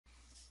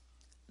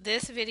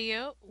This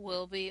video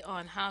will be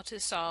on how to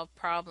solve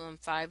problem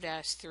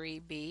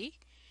 5-3B.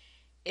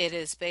 It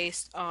is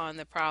based on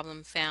the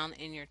problem found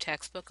in your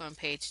textbook on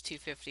page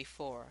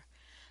 254.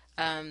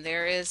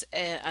 There is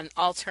an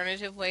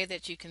alternative way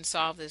that you can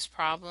solve this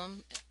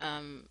problem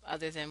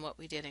other than what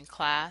we did in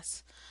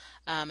class.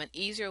 An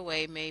easier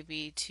way may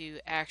be to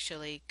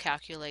actually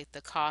calculate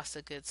the cost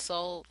of goods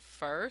sold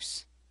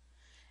first,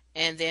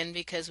 and then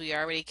because we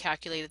already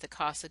calculated the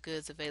cost of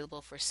goods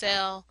available for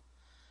sale,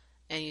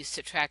 and you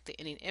subtract the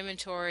ending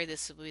inventory,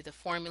 this will be the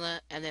formula,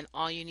 and then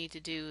all you need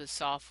to do is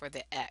solve for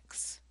the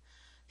X.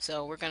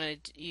 So we're going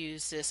to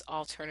use this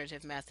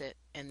alternative method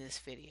in this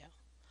video.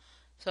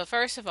 So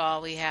first of all,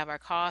 we have our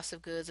cost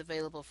of goods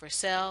available for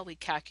sale. We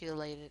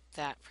calculated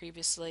that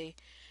previously.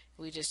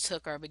 We just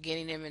took our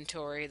beginning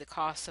inventory, the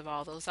cost of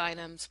all those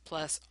items,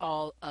 plus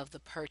all of the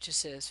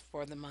purchases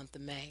for the month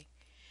of May.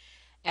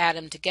 Add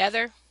them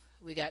together,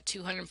 we got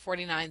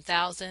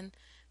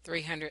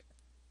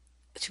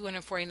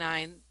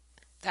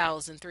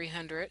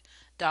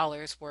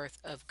 $249,300 worth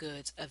of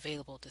goods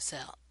available to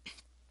sell.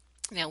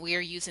 Now we are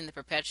using the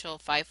perpetual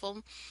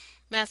FIFO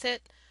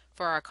method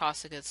for our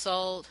cost of goods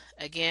sold.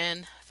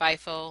 Again,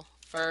 FIFO,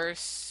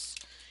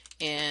 first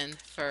in,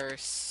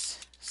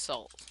 first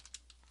sold.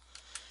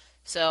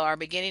 So our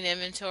beginning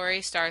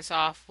inventory starts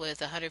off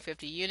with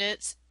 150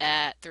 units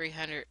at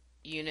 300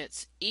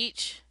 units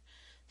each.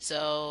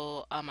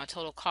 So my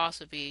total cost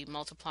would be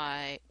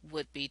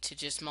to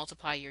just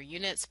multiply your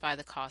units by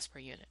the cost per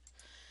unit.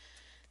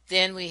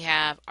 Then we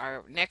have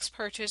our next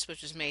purchase,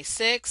 which is May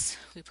 6th.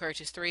 We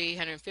purchased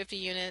 350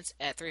 units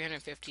at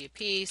 350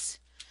 apiece.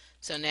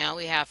 So now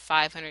we have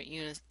 500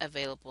 units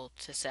available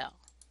to sell.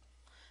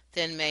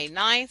 Then May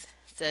 9th,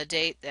 the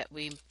date that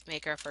we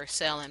make our first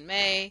sale in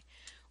May,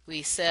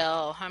 we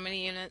sell how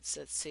many units?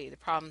 Let's see, the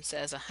problem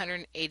says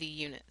 180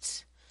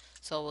 units.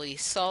 So we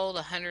sold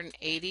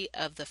 180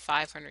 of the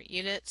 500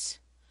 units.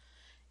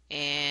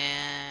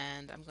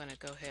 And I'm going to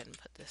go ahead and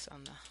put this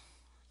on the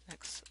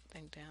next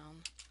thing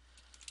down.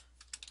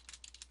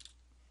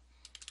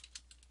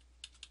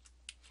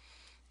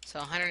 So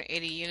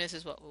 180 units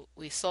is what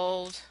we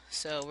sold.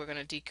 So we're going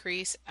to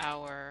decrease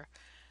our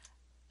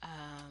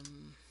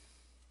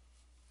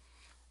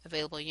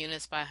available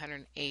units by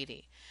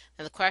 180.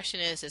 Now the question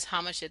is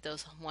how much did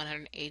those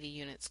 180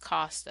 units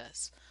cost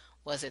us?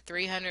 Was it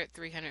 300,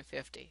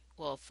 350?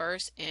 Well,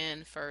 first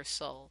in, first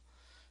sold.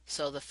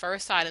 So the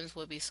first items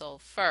will be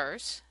sold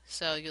first.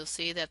 So you'll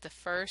see that the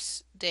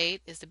first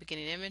date is the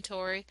beginning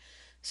inventory.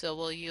 So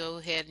we'll go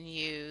ahead and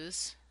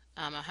use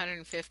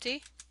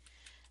 150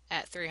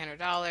 at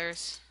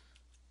 $300,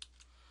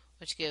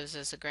 which gives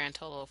us a grand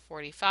total of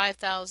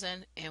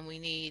 45,000. And we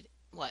need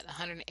what?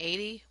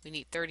 180. We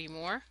need 30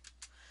 more.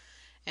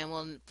 And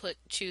we'll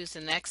choose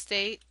the next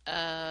date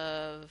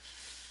of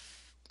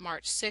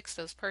March 6th,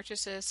 those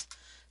purchases.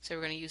 So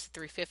we're going to use the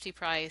 350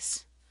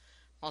 price,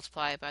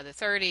 multiply it by the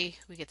 30,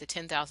 we get the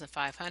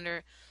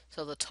 10,500.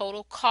 So the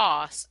total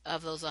cost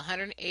of those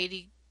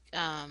 180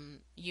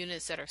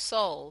 units that are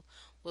sold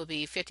will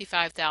be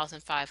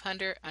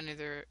 55,500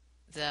 under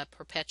the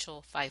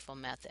perpetual FIFO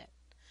method.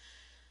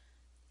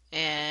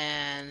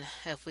 And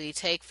if we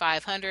take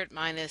 500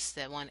 minus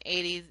the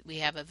 180, we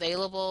have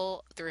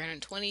available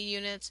 320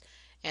 units,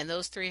 and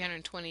those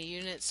 320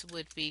 units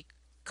would be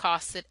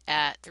costed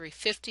at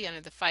 350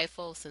 under the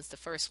FIFO since the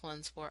first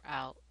ones were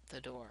out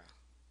the door.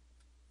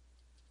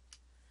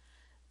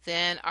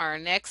 Then our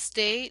next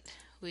date,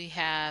 we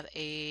have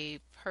a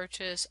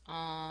purchase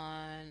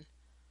on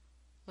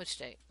which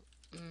date?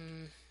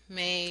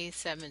 May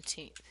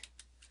 17th.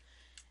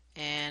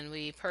 And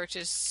we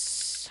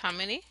purchased how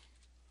many?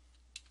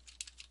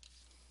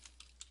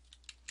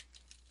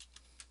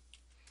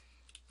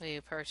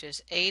 We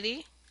purchased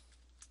 80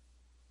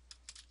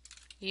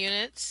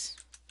 units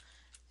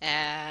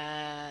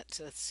at,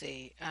 let's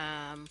see,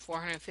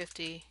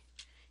 450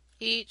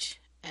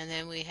 each. And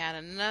then we had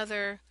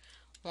another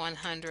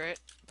 100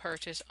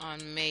 purchase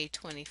on May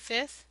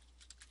 25th.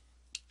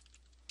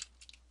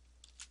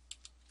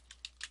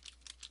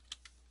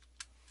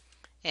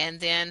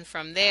 And then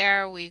from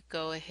there we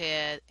go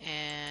ahead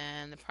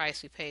and the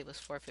price we paid was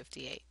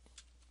 $458.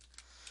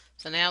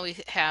 So now we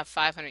have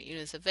 500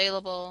 units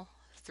available,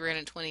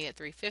 320 at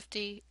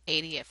 $350,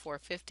 80 at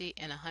 $450,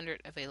 and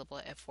 100 available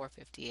at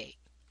 $458.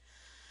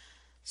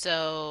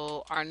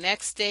 So our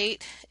next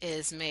date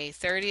is May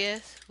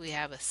 30th. We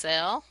have a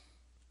sale.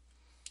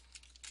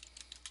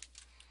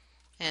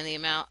 And the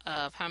amount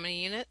of how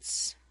many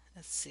units?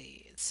 Let's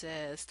see, it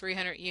says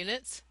 300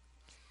 units.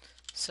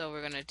 So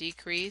we're going to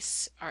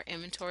decrease our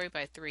inventory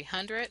by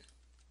 300.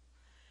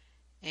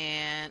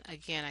 And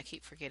again, I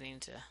keep forgetting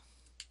to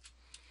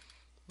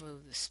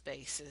move the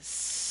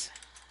spaces.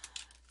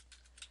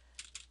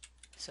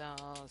 So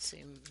let's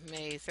see,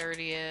 May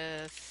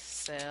 30th,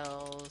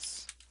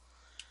 sales.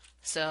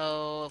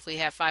 So if we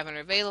have 500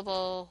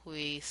 available,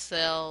 we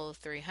sell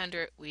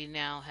 300, we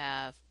now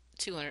have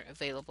 200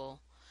 available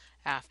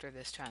after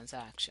this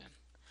transaction.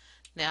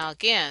 Now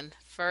again,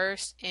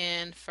 first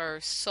in,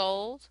 first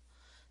sold.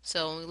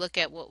 So when we look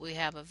at what we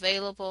have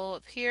available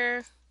up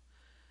here,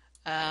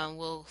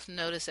 We'll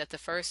notice that the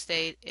first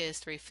date is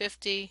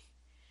 350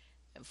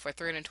 for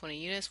 320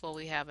 units. Well,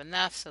 we have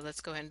enough, so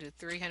let's go ahead and do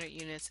 300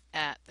 units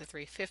at the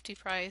 350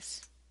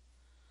 price.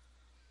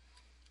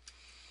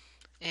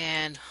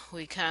 And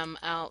we come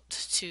out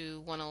to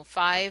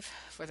 105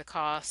 for the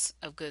cost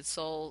of goods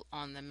sold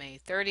on the May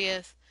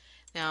 30th.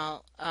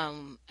 Now,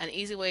 an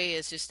easy way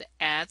is just to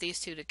add these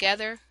two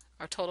together.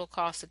 Our total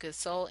cost of goods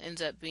sold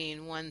ends up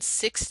being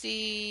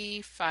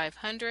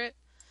 160,500.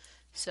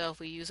 So if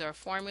we use our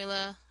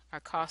formula, our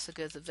cost of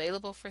goods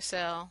available for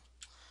sale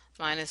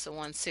minus the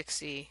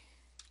 160,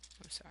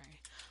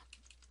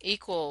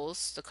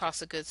 equals the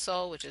cost of goods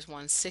sold, which is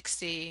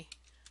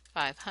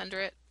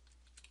 160,500.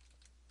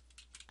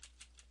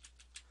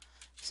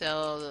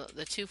 So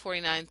the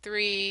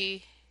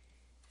 249,300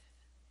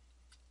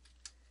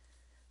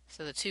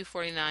 So the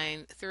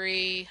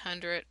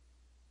 249,300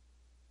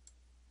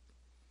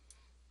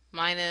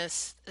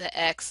 minus the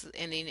X,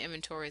 ending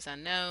inventory is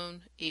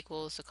unknown,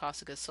 equals the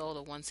cost of goods sold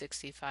of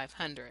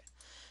 160,500.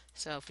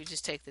 So if we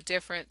just take the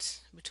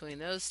difference between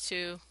those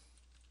two,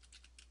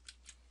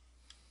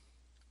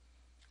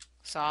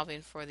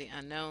 solving for the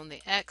unknown,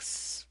 the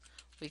X,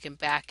 we can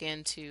back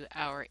into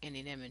our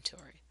ending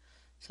inventory.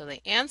 So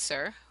the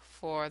answer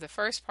for the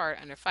first part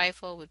under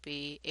FIFO would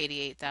be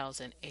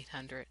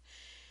 88,800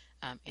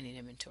 ending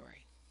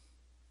inventory.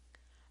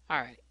 All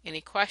right,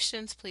 any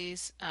questions,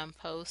 please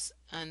post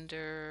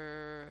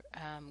under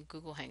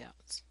Google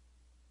Hangouts.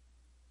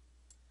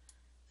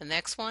 The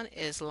next one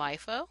is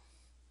LIFO.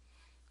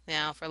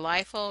 Now for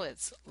LIFO,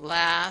 it's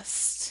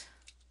last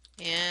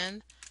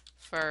in,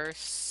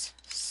 first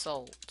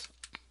sold.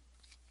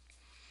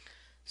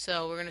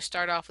 So we're going to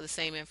start off with the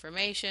same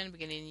information,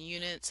 beginning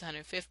units,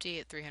 150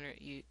 at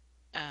 $300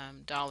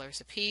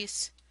 a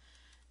piece.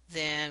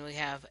 Then we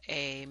have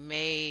a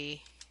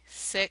May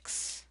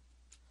 6th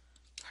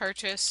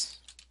purchase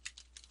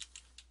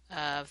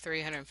of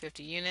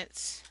 350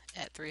 units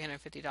at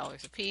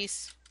 $350 a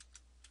piece,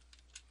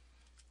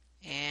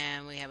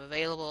 and we have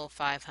available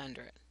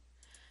 500.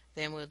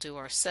 Then we'll do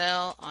our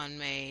sell on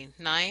May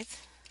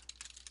 9th,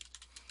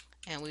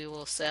 and we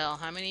will sell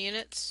how many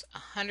units?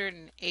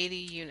 180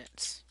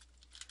 units.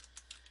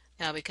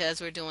 Now because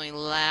we're doing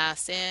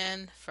last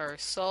in,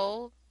 first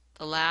sold,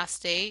 the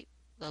latest date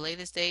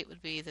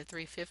would be the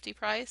 350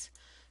 price.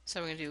 So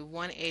we're going to do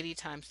 180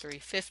 times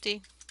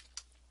 350,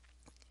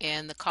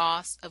 and the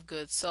cost of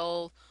goods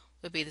sold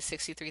would be the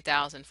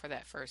 63,000 for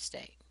that first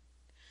date.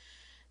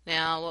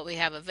 Now what we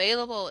have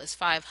available is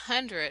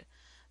 500,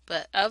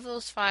 but of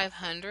those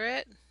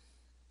 500,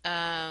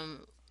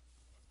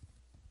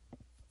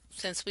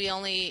 since we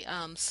only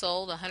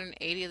sold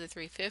 180 of the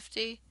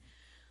 350,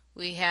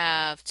 we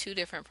have two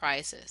different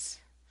prices.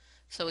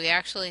 So we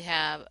actually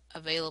have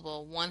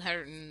available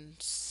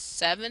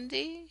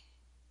 170.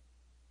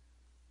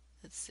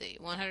 Let's see,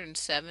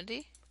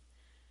 170.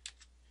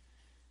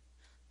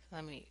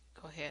 Let me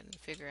go ahead and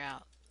figure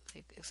out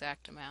the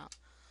exact amount.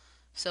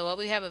 So what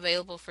we have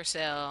available for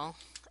sale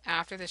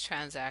after this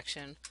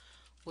transaction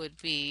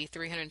would be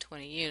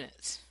 320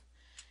 units.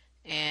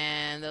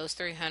 And those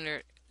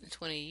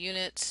 320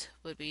 units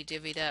would be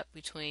divvied up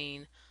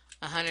between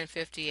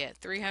 150 at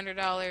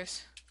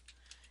 $300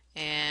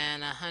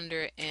 and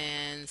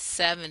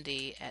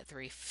 170 at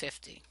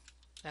 $350.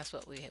 That's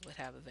what we would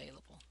have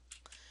available.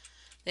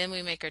 Then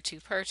we make our two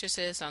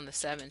purchases on the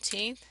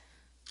 17th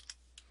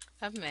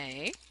of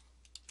May.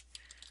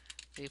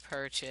 We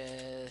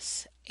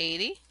purchase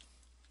 80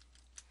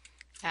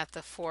 at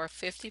the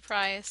 450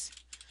 price,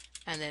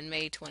 and then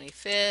May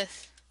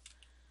 25th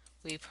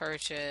we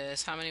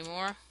purchase how many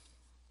more?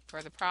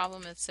 For the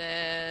problem it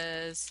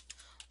says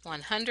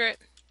 100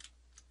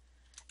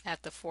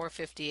 at the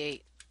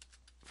 458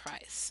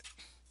 price.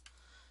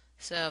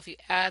 So if you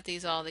add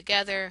these all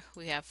together,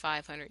 we have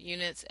 500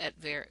 units at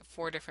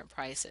four different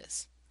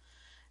prices.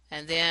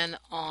 And then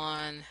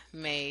on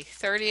May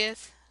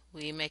 30th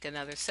we make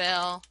another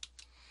sale,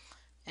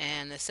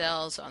 and the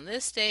sales on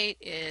this date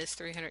is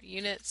 300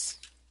 units.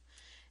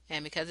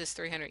 And because it's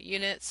 300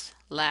 units,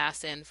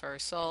 last in,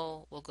 first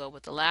sold, we'll go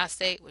with the last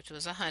date, which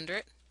was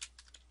 100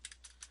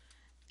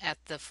 at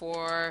the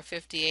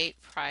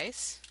 458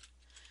 price.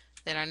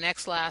 Then our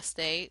next last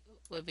date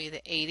would be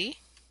the 80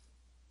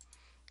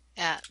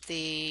 at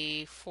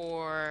the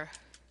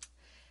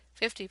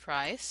 450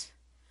 price.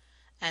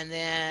 And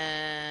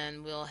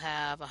then we'll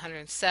have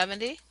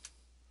 170,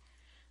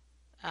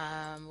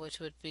 which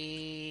would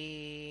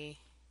be,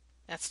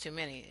 that's too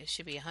many. It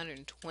should be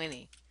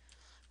 120,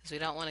 because we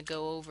don't want to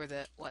go over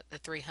the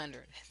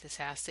 300. This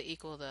has to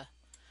equal the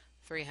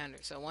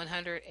 300. So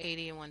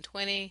 180 and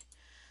 120.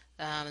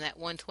 That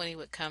 120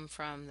 would come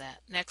from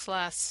that next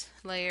last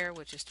layer,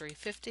 which is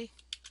 350.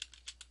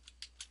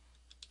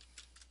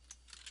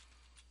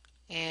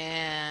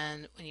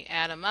 And when you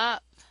add them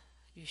up,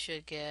 you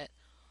should get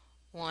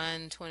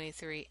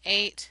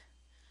 123.8.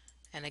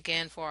 And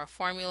again, for our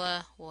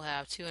formula, we'll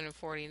have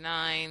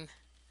 249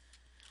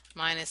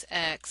 minus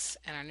X,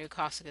 and our new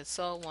cost of goods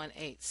sold,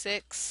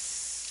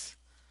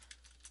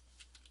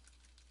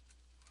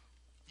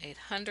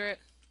 186,800.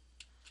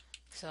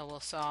 So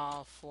we'll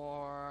solve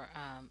for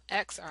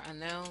X, our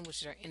unknown,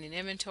 which is our ending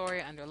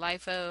inventory under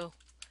LIFO,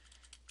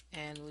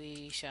 and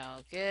we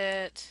shall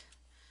get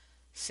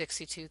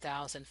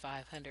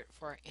 62,500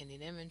 for our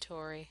ending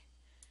inventory.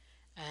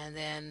 And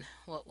then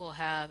what we'll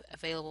have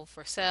available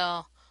for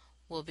sale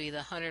will be the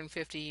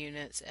 150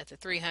 units at the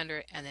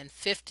 300, and then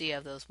 50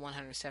 of those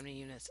 170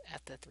 units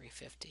at the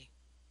 350.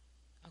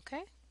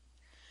 Okay?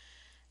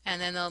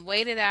 And then the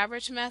weighted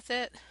average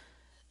method,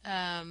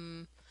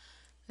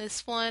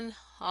 this one,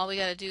 all we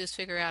got to do is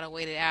figure out a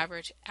weighted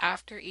average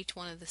after each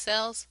one of the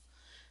cells.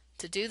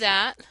 To do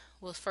that,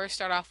 we'll first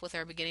start off with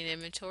our beginning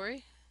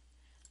inventory,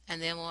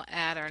 and then we'll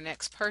add our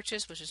next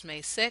purchase, which is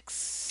May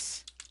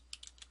 6th.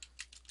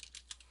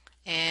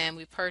 And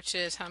we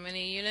purchase how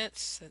many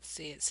units? Let's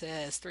see, it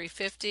says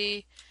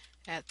 350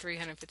 at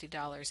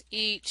 $350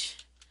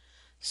 each.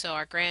 So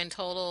our grand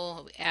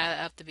total, we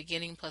add up the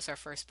beginning plus our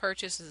first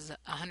purchase, is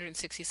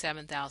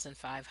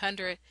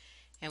 167,500,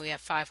 and we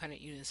have 500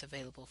 units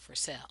available for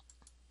sale.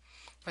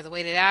 For the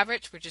weighted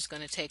average, we're just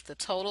going to take the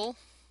total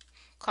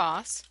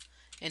cost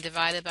and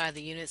divide it by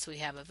the units we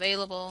have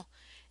available,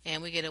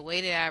 and we get a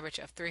weighted average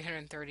of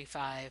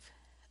 $335.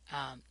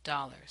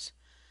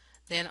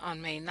 Then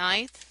on May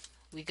 9th,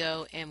 we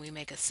go and we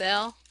make a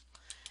sale,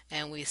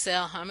 and we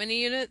sell how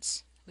many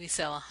units? We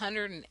sell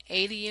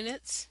 180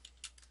 units,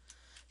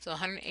 so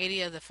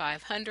 180 of the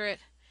 500,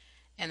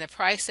 and the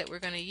price that we're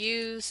going to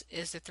use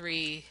is the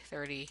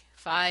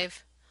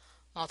 $335.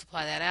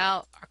 Multiply that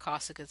out, our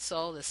cost of goods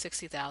sold is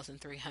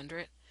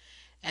 $60,300,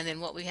 and then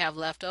what we have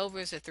left over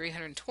is the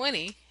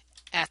 $320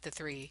 at the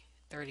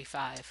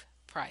 $335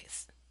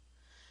 price.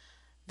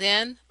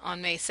 Then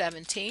on May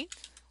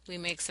 17th, we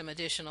make some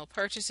additional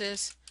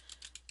purchases.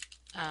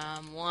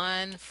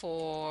 One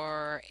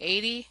for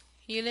 80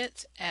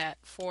 units at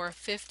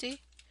 $450,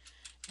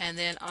 and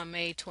then on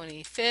May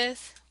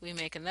 25th we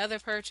make another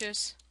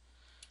purchase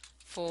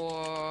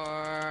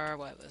for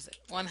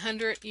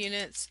 100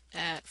 units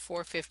at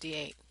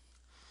 $458.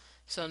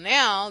 So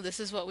now this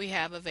is what we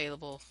have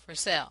available for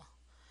sale: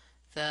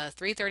 the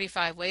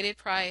 $335 weighted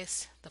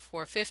price, the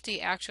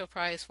 $450 actual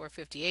price,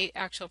 $458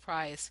 actual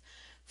price.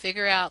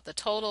 Figure out the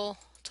total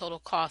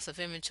cost of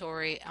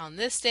inventory on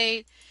this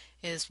date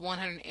is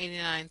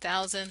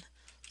 $189,000.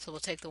 So we'll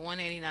take the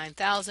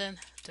 $189,000,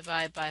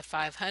 divide by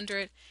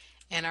 500,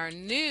 and our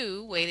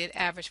new weighted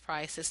average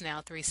price is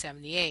now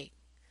 $378.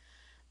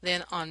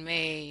 Then on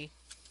May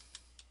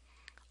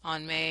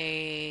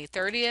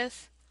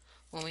 30th,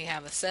 when we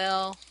have a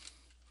sale,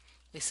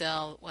 we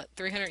sell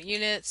 300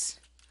 units.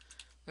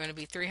 We're going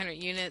to be 300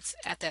 units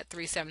at that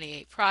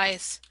 $378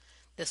 price.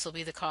 This will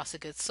be the cost of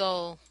goods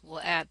sold.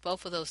 We'll add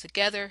both of those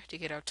together to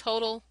get our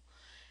total.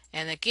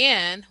 And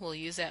again, we'll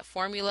use that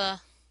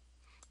formula.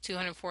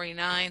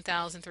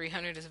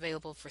 249,300 is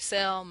available for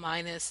sale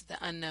minus the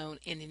unknown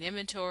ending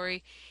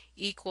inventory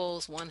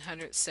equals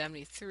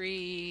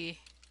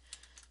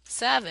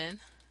 173.7.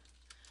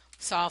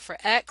 Solve for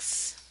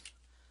X,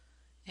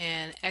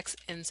 and X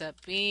ends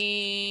up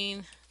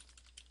being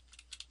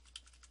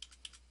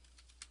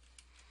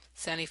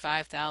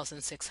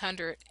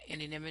 75,600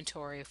 ending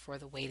inventory for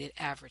the weighted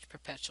average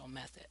perpetual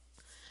method.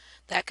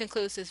 That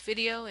concludes this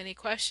video. Any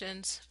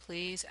questions,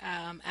 please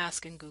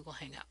ask in Google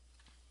Hangout.